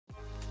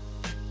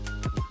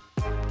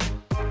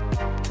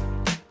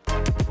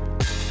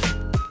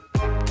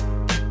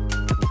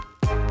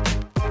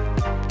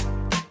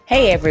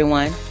Hey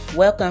everyone,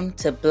 welcome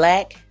to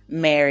Black,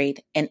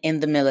 Married, and in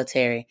the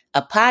Military,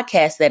 a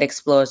podcast that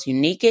explores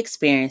unique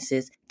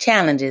experiences,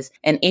 challenges,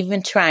 and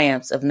even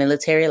triumphs of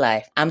military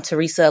life. I'm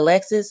Teresa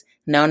Alexis,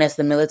 known as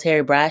the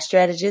Military Bride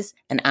Strategist,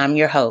 and I'm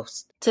your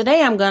host.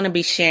 Today I'm going to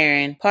be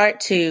sharing part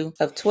 2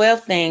 of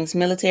 12 things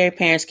military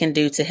parents can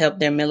do to help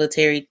their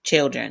military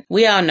children.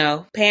 We all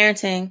know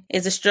parenting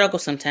is a struggle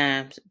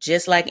sometimes,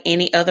 just like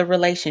any other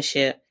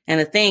relationship. And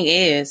the thing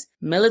is,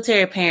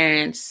 military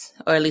parents,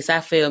 or at least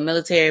I feel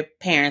military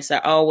parents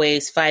are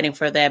always fighting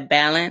for that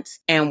balance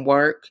and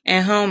work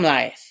and home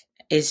life.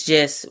 It's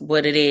just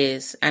what it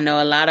is. I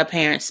know a lot of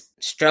parents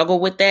struggle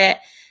with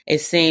that. It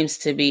seems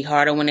to be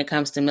harder when it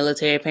comes to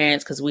military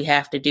parents because we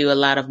have to do a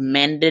lot of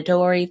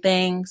mandatory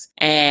things.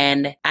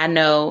 And I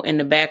know in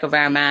the back of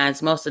our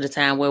minds, most of the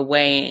time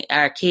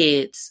our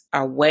kids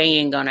are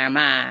weighing on our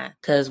mind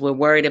because we're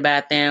worried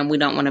about them. We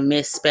don't want to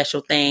miss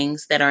special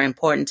things that are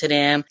important to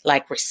them,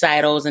 like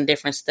recitals and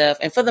different stuff.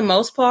 And for the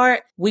most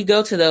part, we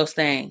go to those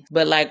things.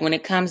 But like when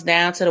it comes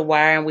down to the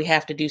wire and we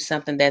have to do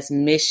something that's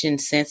mission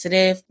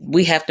sensitive,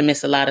 we have to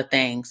miss a lot of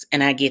things.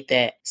 And I get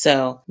that.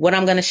 So what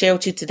I'm going to share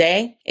with you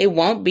today, it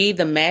won't be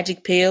the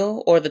magic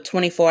pill or the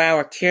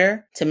 24-hour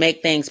cure to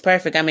make things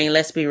perfect. I mean,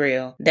 let's be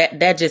real.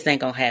 That just ain't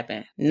gonna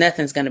happen.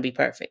 Nothing's gonna be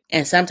perfect.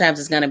 And sometimes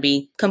it's gonna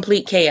be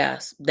complete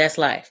chaos. That's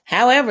life.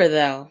 However,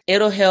 though,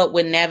 it'll help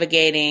with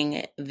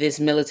navigating this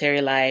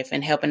military life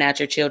and helping out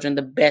your children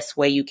the best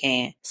way you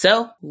can.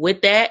 So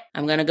with that,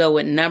 I'm gonna go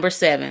with number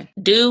 7.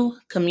 Do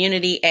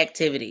community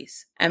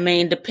activities. I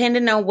mean,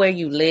 depending on where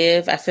you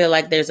live, I feel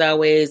like there's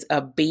always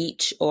a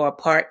beach or a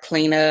park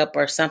cleanup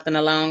or something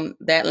along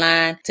that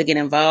line to get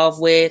involved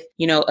with.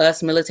 You know,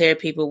 us military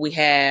people, we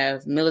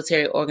have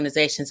military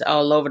organizations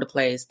all over the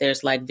place.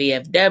 There's like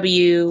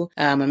VFW,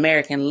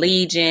 American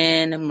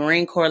Legion,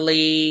 Marine Corps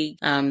League.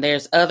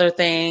 There's other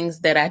things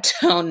that I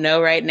don't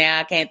know right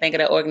now. I can't think of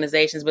the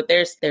organizations, but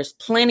there's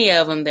plenty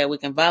of them that we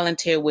can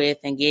volunteer with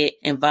and get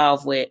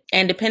involved with.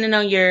 And depending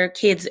on your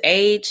kid's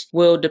age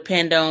will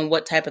depend on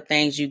what type of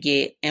things you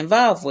get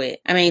involved with.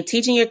 I mean,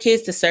 teaching your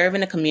kids to serve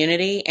in the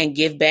community and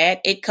give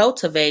back, it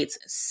cultivates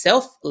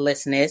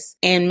selflessness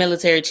in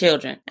military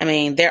children. I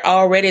mean, they're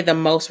already the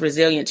most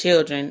resilient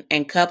children,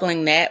 and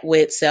coupling that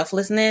with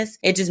selflessness,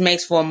 it just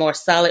makes for a more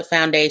solid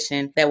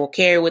foundation that will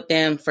carry with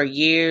them for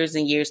years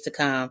and years to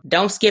come.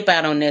 Don't skip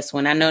out on this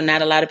one. I know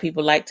not a lot of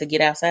people like to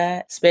get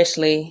outside,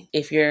 especially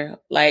if you're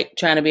like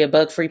trying to be a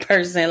bug-free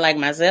person like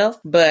myself,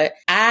 but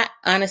I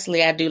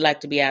do like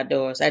to be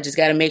outdoors. I just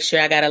got to make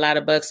sure I got a lot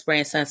of bug spray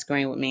and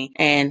sunscreen with me.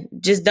 And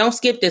just don't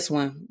skip this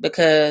one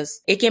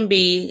because it can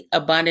be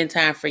abundant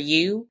time for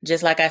you.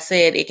 Just like I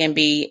said, it can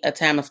be a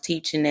time of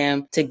teaching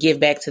them to give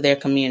back to their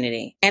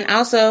community. And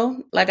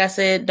also, like I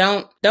said,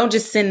 don't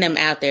just send them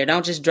out there.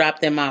 Don't just drop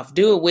them off.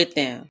 Do it with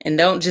them. And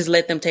don't just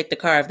let them take the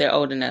car if they're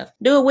old enough.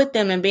 Do it with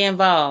them and be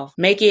involved.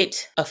 Make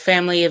it a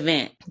family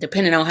event,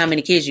 depending on how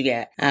many kids you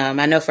got.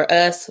 I know for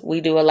us, we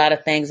do a lot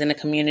of things in the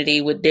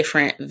community with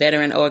different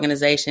veteran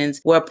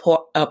organizations. We're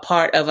a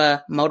part of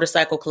a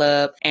motorcycle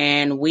club,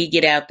 and we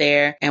get out there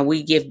and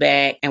we give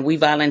back and we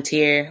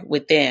volunteer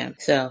with them.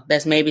 So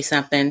that's maybe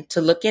something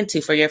to look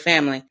into for your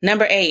family.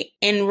 Number 8,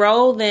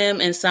 enroll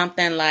them in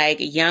something like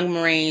Young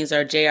Marines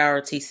or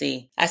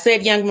JROTC. I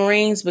said Young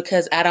Marines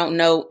because I don't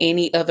know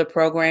any other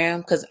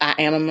program because I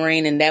am a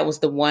Marine and that was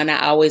the one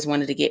I always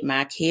wanted to get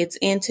my kids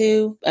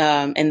into.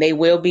 And they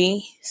will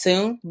be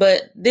soon.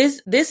 But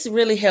this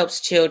really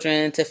helps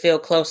children to feel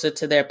closer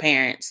to their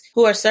parents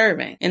who are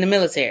serving in the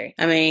military.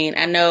 I mean,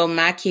 I know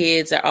my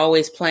kids are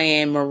always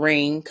playing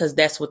Marine because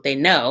that's what they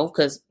know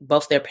because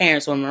both their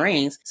parents were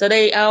Marines. So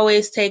they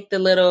always take the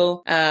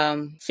little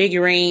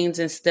figurines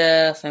and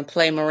stuff and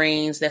play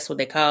Marines. That's what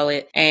they call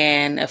it.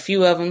 And a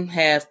few of them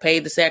have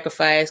paid the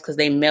sacrifice because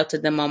they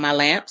melted them on my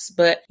lamps.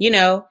 But, you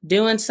know,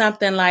 doing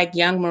something like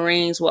Young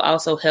Marines will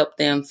also help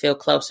them feel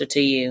closer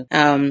to you.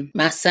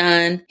 My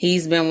son,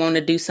 he's been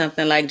wanting to do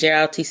something like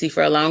JROTC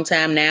for a long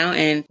time now.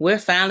 And we're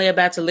finally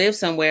about to live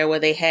somewhere where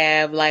they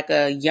have like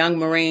a Young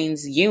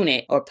Marines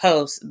unit or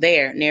post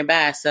there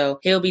nearby. So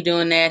he'll be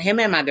doing that, him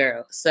and my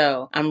girl.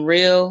 So I'm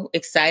real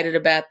excited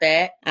about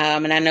that.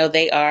 And I know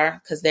they are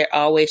because they're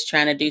always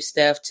trying to do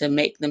stuff to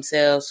make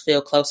themselves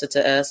feel closer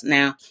to us.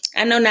 Now,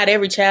 I know not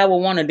every child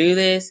will want to do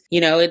this.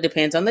 You know, it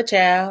depends on the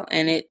child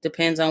and it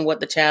depends on what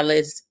the child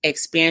is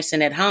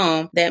experiencing at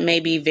home that may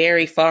be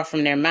very far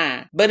from their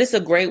mind. But it's a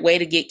great way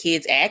to get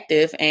kids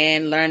active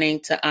and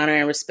learning to honor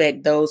and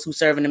respect those who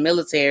serve in the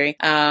military.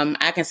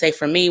 I can say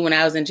for me, when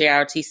I was in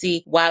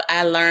JROTC, while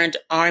I learned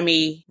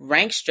Army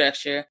rank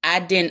structure, I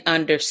didn't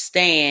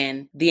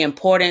understand the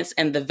importance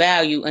and the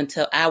value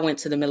until I went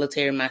to the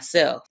military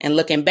myself. And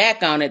looking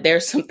back on it,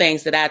 there's some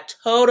things that I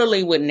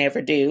totally would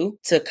never do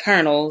to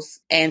colonels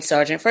and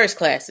sergeant first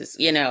classes,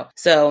 you know.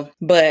 So,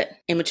 but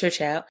immature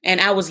child. And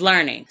I was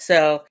learning.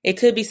 So it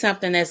could be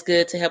something that's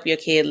good to help your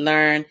kid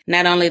learn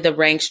not only the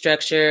rank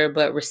structure,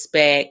 but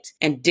respect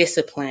and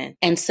discipline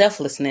and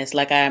selflessness,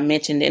 like I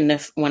mentioned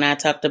when I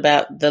talked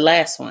about the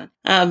last one.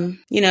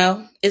 You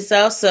know,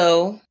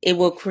 it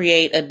will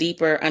create a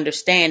deeper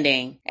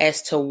understanding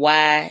as to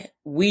why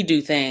we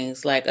do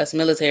things, like us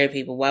military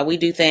people, why we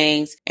do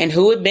things and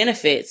who it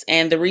benefits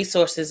and the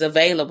resources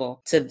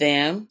available to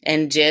them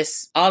and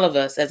just all of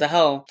us as a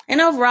whole. And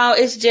overall,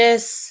 I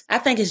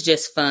think it's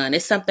just fun.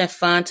 It's something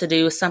fun to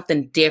do. It's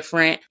something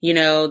different,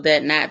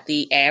 that not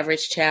the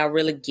average child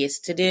really gets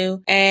to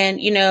do.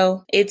 And,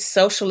 it's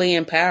socially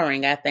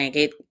empowering. I think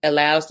it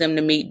allows them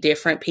to meet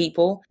different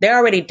people. They're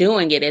already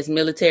doing it as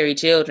military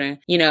children,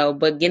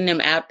 but getting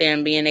them out there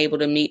and being able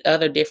to meet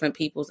other different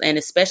peoples, and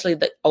especially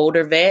the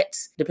older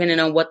vets, depending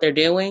on what they're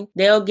doing,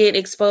 they'll get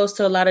exposed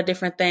to a lot of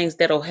different things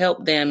that'll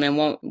help them and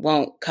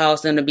won't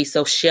cause them to be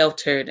so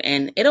sheltered,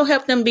 and it'll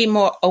help them be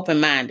more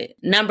open-minded.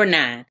 Number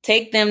 9,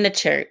 take them to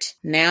church.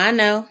 Now, I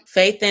know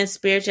faith and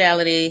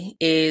spirituality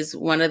is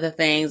one of the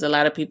things a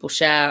lot of people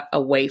shy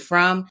away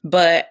from,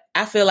 but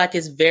I feel like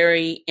it's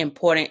very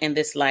important in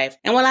this life.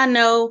 And while I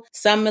know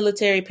some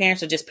military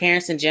parents or just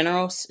parents in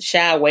general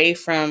shy away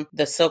from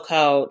the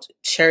so-called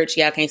church,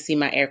 y'all can't see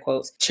my air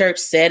quotes, church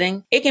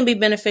setting, it can be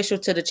beneficial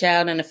to the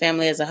child and the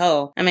family as a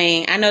whole. I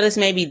mean, I know this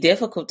may be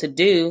difficult to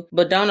do,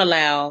 but don't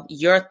allow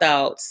your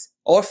thoughts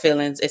or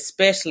feelings,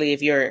 especially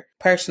if your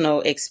personal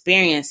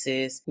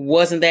experiences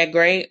wasn't that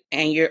great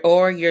and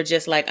you're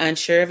just like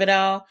unsure of it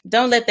all.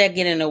 Don't let that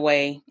get in the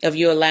way of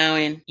you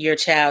allowing your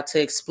child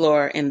to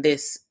explore in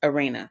this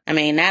arena. I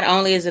mean, not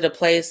only is it a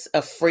place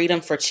of freedom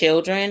for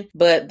children,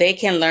 but they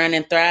can learn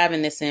and thrive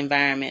in this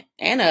environment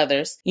and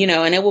others,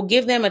 and it will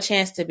give them a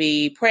chance to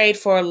be prayed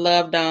for,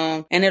 loved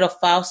on, and it'll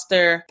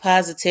foster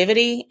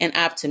positivity and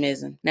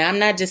optimism. Now, I'm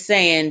not just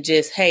saying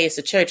hey, it's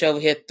a church over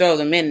here, throw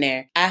them in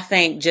there. I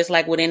think just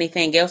like with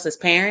anything else as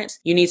parents,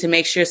 you need to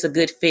make sure it's a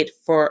good fit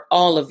for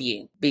all of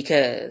you,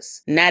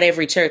 because not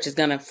every church is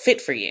going to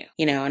fit for you,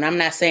 and I'm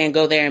not saying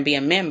go there and be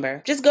a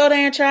member. Just go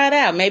there and try it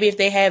out. Maybe if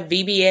they have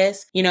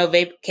VBS,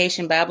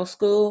 Vacation Bible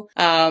School,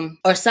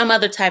 or some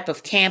other type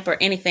of camp or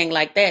anything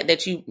like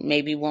that you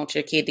maybe want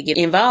your kid to get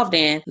involved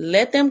in,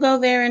 let them go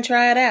there and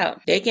try it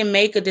out. They can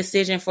make a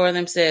decision for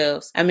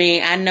themselves. I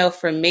mean, I know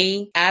for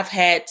me, I've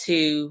had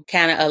to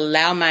kind of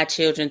allow my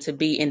children to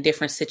be in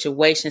different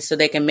situations so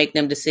they can make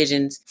them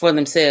decisions for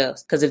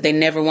themselves. Because if they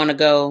never want to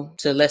go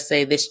to, let's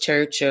say, this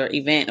church or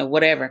event or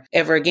whatever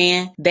ever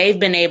again, they've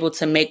been able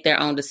to make their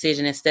own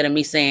decision instead of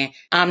me saying,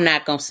 I'm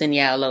not going to send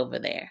y'all over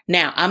there.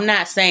 Now, I'm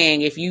not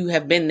saying if you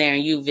have been there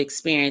and you've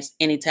experienced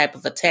any type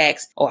of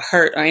attacks or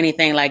hurt or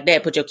anything like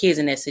that, put your kids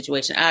in that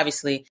situation.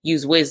 Obviously,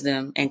 use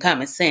wisdom and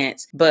common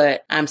sense.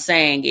 But I'm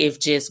saying if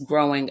just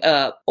growing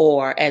up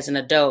or as an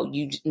adult,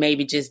 you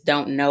maybe just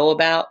don't know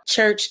about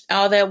church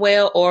all that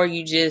well, or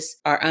you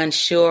just are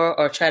unsure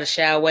or try to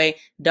shy away,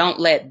 don't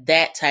let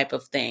that type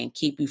of thing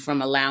keep you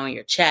from allowing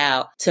your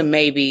child to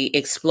maybe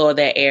explore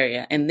that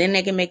area, and then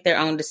they can make their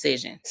own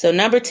decision. So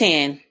number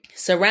 10,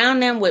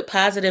 surround them with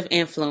positive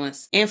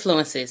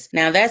influences.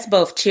 Now that's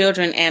both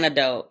children and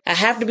adult. I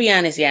have to be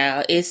honest,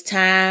 y'all. It's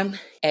time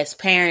as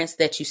parents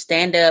that you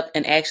stand up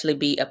and actually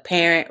be a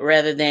parent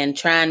rather than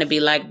trying to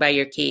be liked by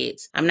your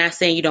kids. I'm not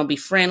saying you don't be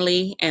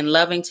friendly and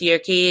loving to your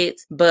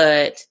kids,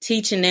 but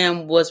teaching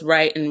them what's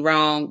right and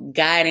wrong,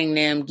 guiding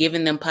them,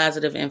 giving them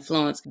positive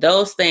influence,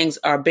 those things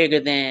are bigger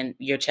than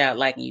your child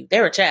liking you.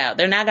 They're a child.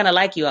 They're not going to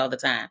like you all the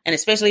time. And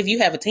especially if you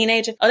have a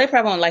teenager, they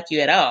probably won't like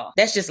you at all.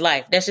 That's just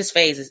life. That's just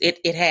phases.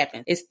 It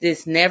happens. It's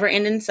this never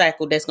ending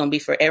cycle that's going to be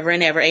forever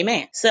and ever.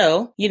 Amen.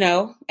 So,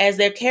 as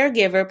their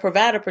caregiver,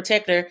 provider,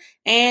 protector,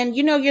 and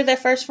you're their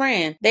first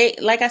friend. They,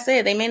 like I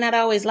said, they may not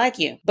always like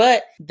you,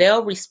 but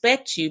they'll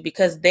respect you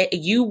because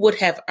you would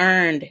have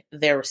earned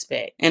their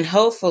respect. And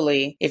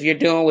hopefully, if you're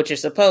doing what you're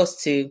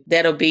supposed to,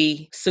 that'll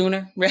be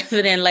sooner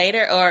rather than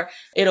later, or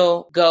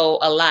it'll go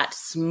a lot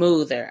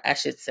smoother, I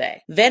should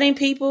say. Vetting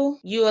people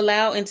you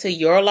allow into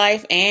your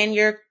life and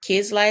your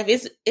kids' life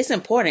it's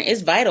important.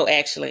 It's vital,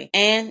 actually.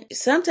 And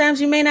sometimes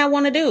you may not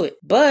want to do it,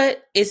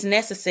 but it's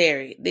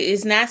necessary.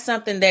 It's not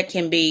something that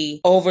can be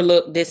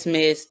overlooked,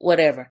 dismissed,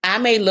 whatever. I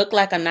may look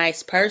like a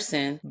nice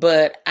person,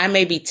 but I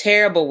may be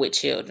terrible with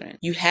children.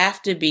 You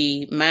have to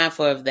be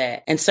mindful of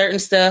that. And certain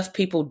stuff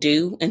people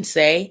do and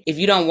say, if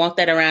you don't want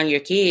that around your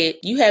kid,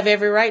 you have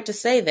every right to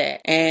say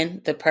that.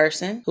 And the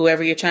person,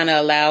 whoever you're trying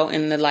to allow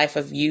in the life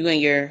of you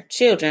and your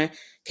children,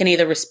 can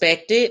either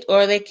respect it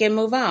or they can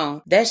move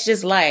on. That's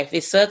just life.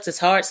 It sucks. It's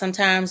hard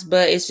sometimes,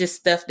 but it's just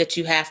stuff that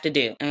you have to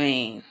do. I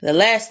mean, the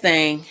last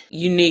thing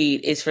you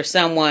need is for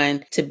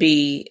someone to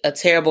be a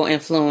terrible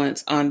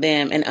influence on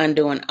them and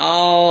undoing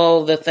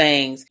all the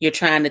things you're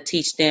trying to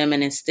teach them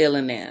and instill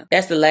in them.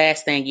 That's the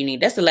last thing you need.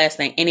 That's the last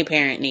thing any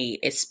parent needs,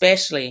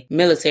 especially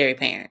military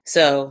parents.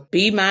 So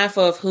be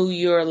mindful of who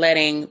you're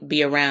letting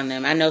be around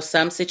them. I know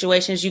some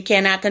situations you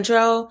cannot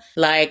control,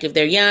 like if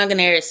they're young and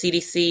they're at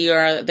CDC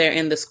or they're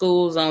in the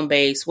schools rules on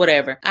base,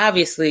 whatever.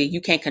 Obviously,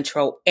 you can't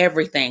control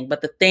everything,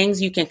 but the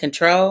things you can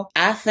control,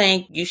 I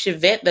think you should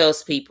vet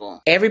those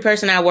people. Every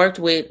person I worked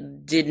with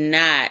did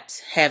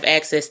not have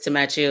access to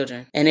my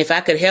children. And if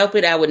I could help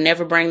it, I would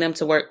never bring them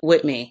to work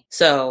with me.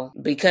 So,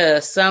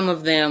 because some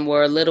of them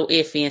were a little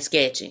iffy and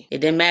sketchy, it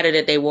didn't matter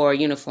that they wore a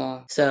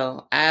uniform.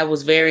 So, I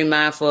was very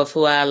mindful of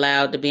who I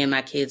allowed to be in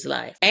my kids'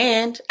 life.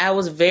 And I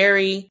was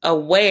very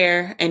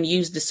aware and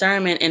used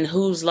discernment in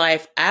whose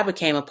life I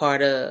became a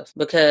part of,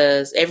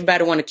 because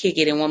everybody want to kick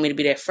it and want me to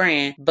be their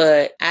friend.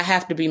 But I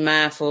have to be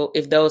mindful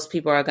if those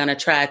people are going to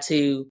try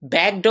to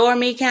backdoor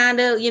me, kind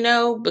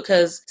of,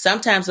 because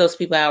sometimes those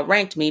people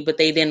outranked me, but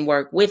they didn't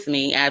work with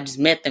me. I just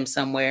met them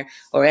somewhere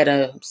or at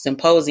a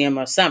symposium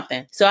or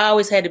something. So I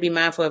always had to be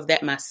mindful of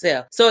that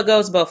myself. So it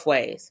goes both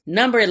ways.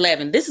 Number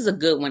 11, this is a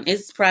good one.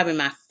 It's probably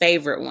my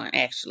favorite one,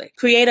 actually.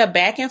 Create a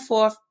back and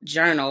forth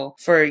journal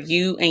for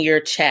you and your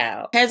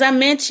child. As I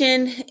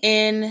mentioned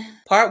in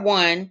part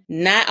 1,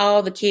 not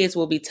all the kids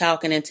will be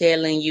talking and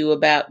telling you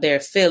about their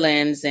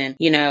feelings and,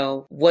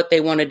 what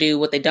they want to do,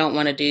 what they don't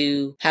want to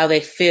do, how they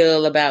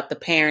feel about the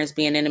parents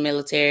being in the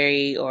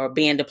military or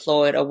being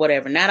deployed or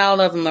whatever. Not all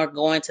of them are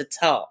going to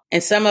talk.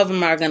 And some of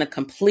them are going to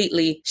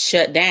completely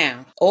shut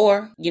down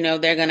or,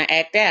 they're going to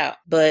act out.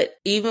 But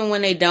even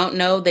when they don't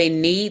know they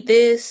need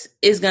this,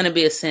 it's going to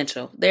be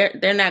essential.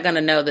 They're not going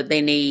to know that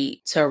they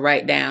need to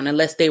write down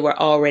unless they were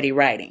already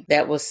writing.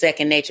 That was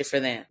second nature for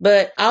them.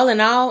 But all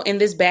in all, in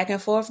this back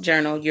and forth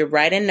journal, you're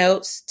writing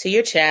notes to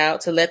your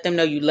child to let them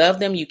know you love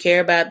them, you care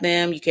about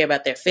them, you care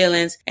about their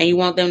feelings, and you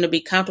want them to be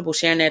comfortable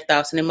sharing their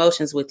thoughts and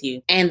emotions with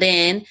you. And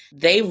then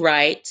they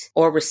write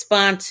or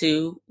respond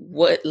to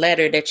what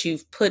letter that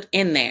you've put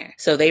in there.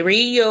 So they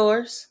read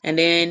yours and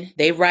then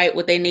they write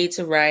what they need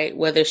to write,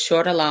 whether it's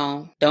short or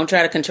long. Don't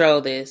try to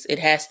control this. It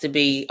has to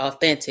be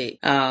authentic.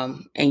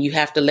 And you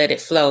have to let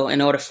it flow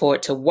in order for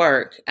it to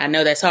work. I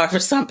know that's hard for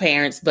some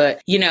parents,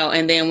 but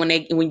and then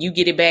when you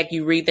get it back,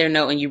 you read their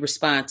note and you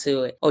respond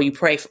to it, or you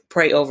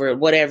pray over it,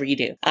 whatever you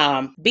do.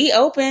 Be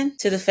open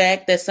to the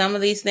fact that some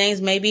of these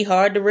things may be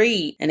hard to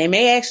read and they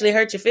may actually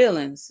hurt your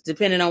feelings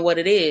depending on what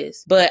it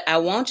is. But I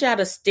want y'all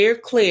to steer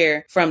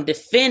clear from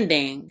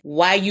defending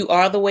why you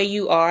are the way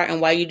you are and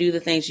why you do the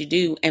things you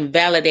do, and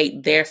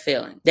validate their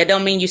feeling. That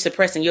don't mean you're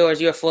suppressing yours.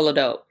 You're a full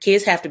adult.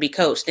 Kids have to be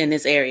coached in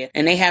this area,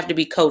 and they have to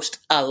be coached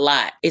a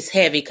lot. It's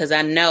heavy because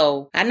I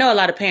know a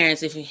lot of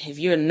parents, if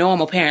you're a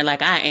normal parent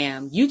like I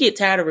am, you get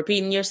tired of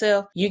repeating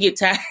yourself. You get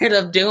tired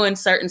of doing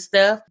certain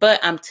stuff. But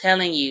I'm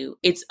telling you,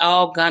 it's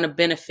all gonna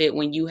benefit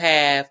when you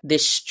have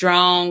this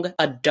strong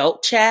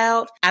adult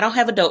child. I don't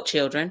have adult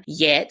children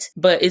yet,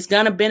 but it's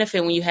gonna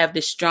benefit when you have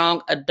this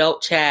strong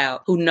adult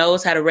child who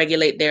knows how to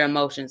regulate their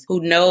emotions, who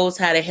knows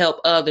how to help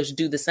others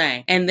do the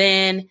same. And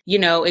then,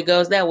 it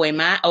goes that way.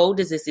 My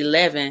oldest is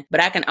 11, but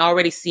I can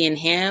already see in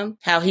him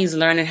how he's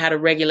learning how to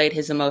regulate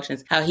his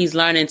emotions, how he's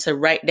learning to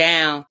write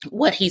down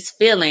what he's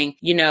feeling,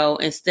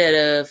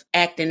 instead of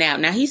acting out.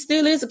 Now, he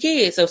still is a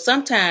kid, so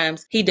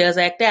sometimes he does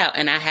act out,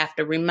 and I have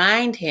to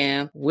remind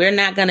him, we're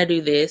not going to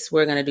do this.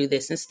 We're going to do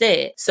this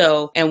instead.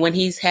 So, and when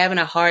he's having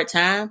a hard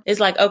time, it's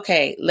like,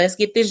 okay, let's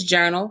get this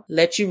journal.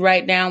 Let you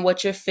write down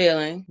what you're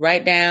feeling.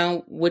 Write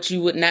down what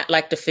you would not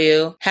like to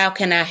feel. How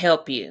can I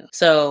help you?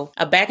 So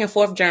a back and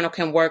forth journal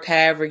can work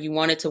however you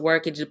want it to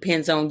work. It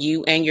depends on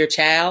you and your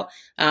child.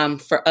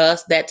 For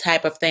us, that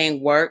type of thing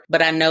worked,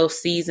 but I know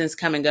seasons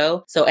come and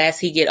go. So as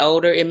he get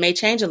older, it may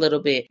change a little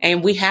bit,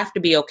 and we have to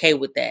be okay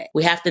with that.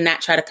 We have to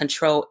not try to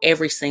control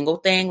every single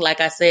thing.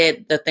 Like I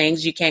said, the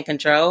things you can't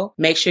control,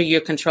 make sure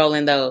you're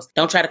controlling those.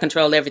 Don't try to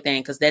control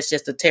everything, because that's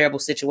just a terrible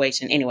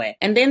situation anyway.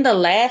 And then the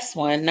last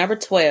one, number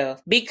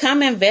 12,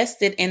 become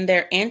invested in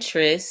their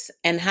interests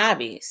and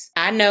hobbies.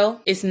 I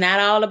know it's not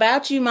all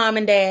about you, mom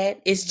and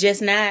dad. It's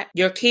just not.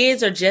 Your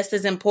kids are just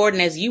as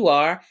important as you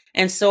are,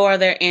 and so are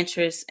their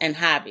interests and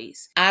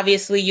hobbies.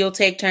 Obviously, you'll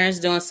take turns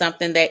doing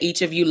something that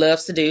each of you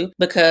loves to do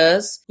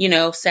because,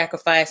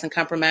 sacrifice and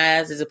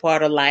compromise is a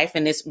part of life,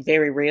 and it's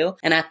very real.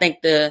 And I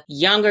think the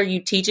younger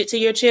you teach it to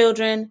your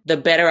children, the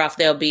better off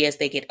they'll be as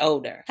they get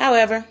older.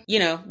 However,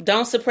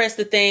 don't suppress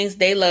the things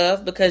they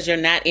love because you're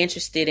not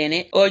interested in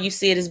it or you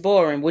see it as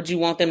boring. Would you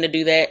want them to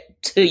do that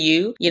to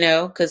you?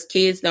 Because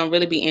kids don't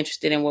really be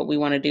interested in what we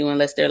want to do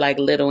unless they're like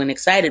little and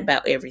excited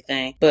about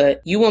everything.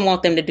 But you wouldn't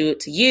want them to do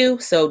it to you,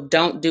 so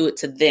don't do it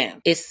to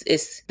them.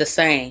 It's the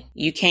same.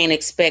 You can't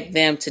expect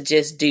them to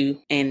just do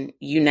and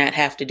you not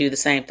have to do the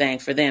same thing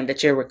for them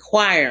that you're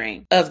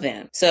requiring of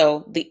them.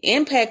 So the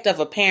impact of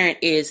a parent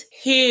is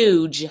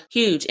huge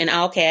in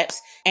all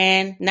caps,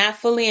 and not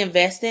fully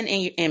investing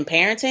in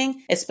parenting,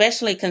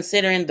 especially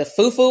considering the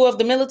foo-foo of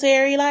the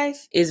military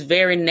life, is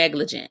very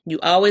negligent. You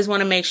always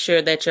want to make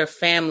sure that your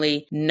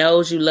family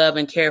knows you love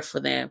and care for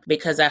them,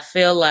 because I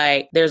feel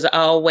like there's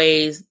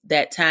always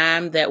that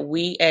time that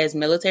we as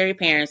military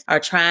parents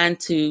are trying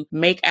to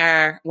let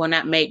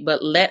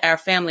our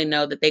family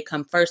know that they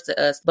come first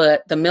to us.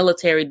 But the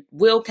military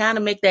will kind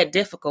of make that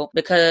difficult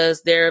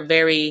because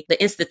the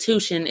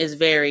institution is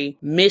very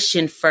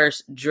mission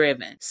first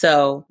driven.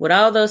 So with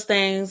all those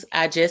things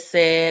I just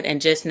said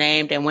and just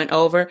named and went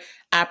over,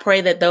 I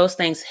pray that those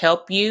things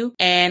help you.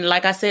 And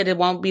like I said, it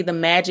won't be the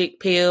magic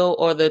pill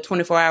or the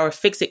 24-hour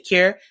fix-it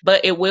cure,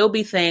 but it will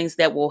be things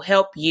that will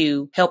help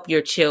you help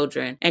your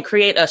children and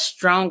create a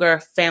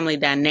stronger family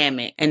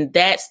dynamic. And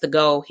that's the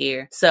goal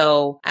here.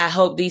 So I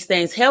hope these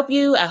things help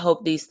you. I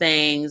hope these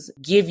things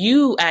give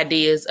you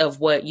ideas of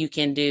what you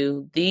can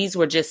do. These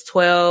were just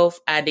 12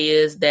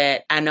 ideas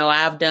that I know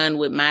I've done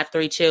with my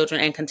 3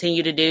 children and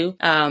continue to do.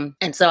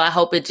 And so I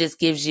hope it just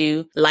gives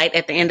you light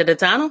at the end of the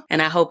tunnel.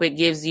 And I hope it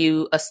gives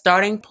you a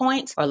starting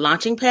point or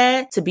launching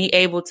pad to be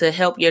able to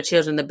help your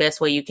children the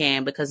best way you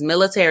can, because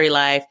military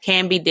life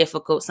can be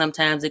difficult.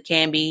 Sometimes it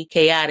can be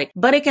chaotic,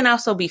 but it can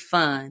also be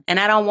fun. And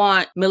I don't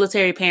want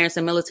military parents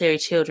and military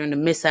children to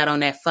miss out on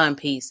that fun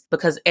piece,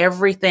 because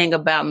everything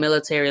about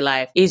military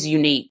life is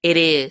unique. It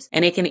is.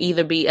 And it can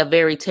either be a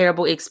very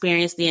terrible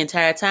experience the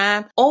entire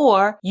time,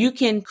 or you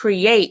can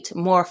create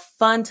more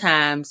fun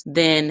times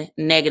than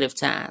negative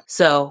times.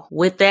 So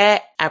with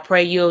that, I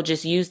pray you'll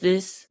just use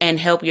this and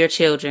help your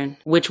children,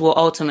 which will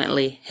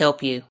ultimately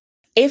help you.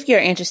 If you're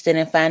interested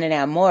in finding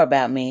out more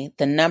about me,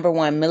 the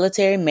 #1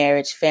 military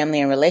marriage,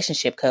 family, and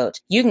relationship coach,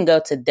 you can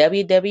go to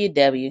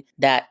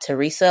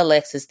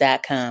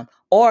www.teresaalexis.com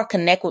or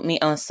connect with me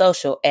on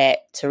social at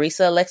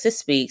Teresa Alexis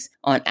Speaks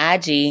on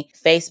IG,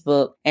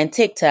 Facebook, and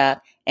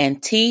TikTok,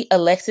 and T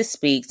Alexis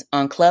Speaks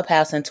on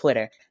Clubhouse and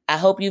Twitter. I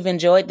hope you've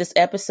enjoyed this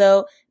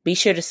episode. Be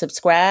sure to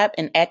subscribe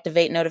and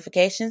activate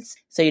notifications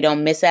so you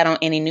don't miss out on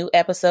any new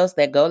episodes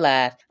that go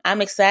live.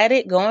 I'm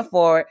excited going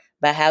forward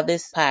by how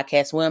this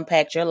podcast will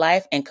impact your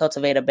life and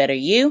cultivate a better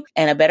you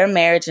and a better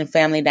marriage and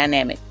family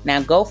dynamic.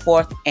 Now go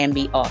forth and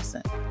be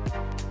awesome.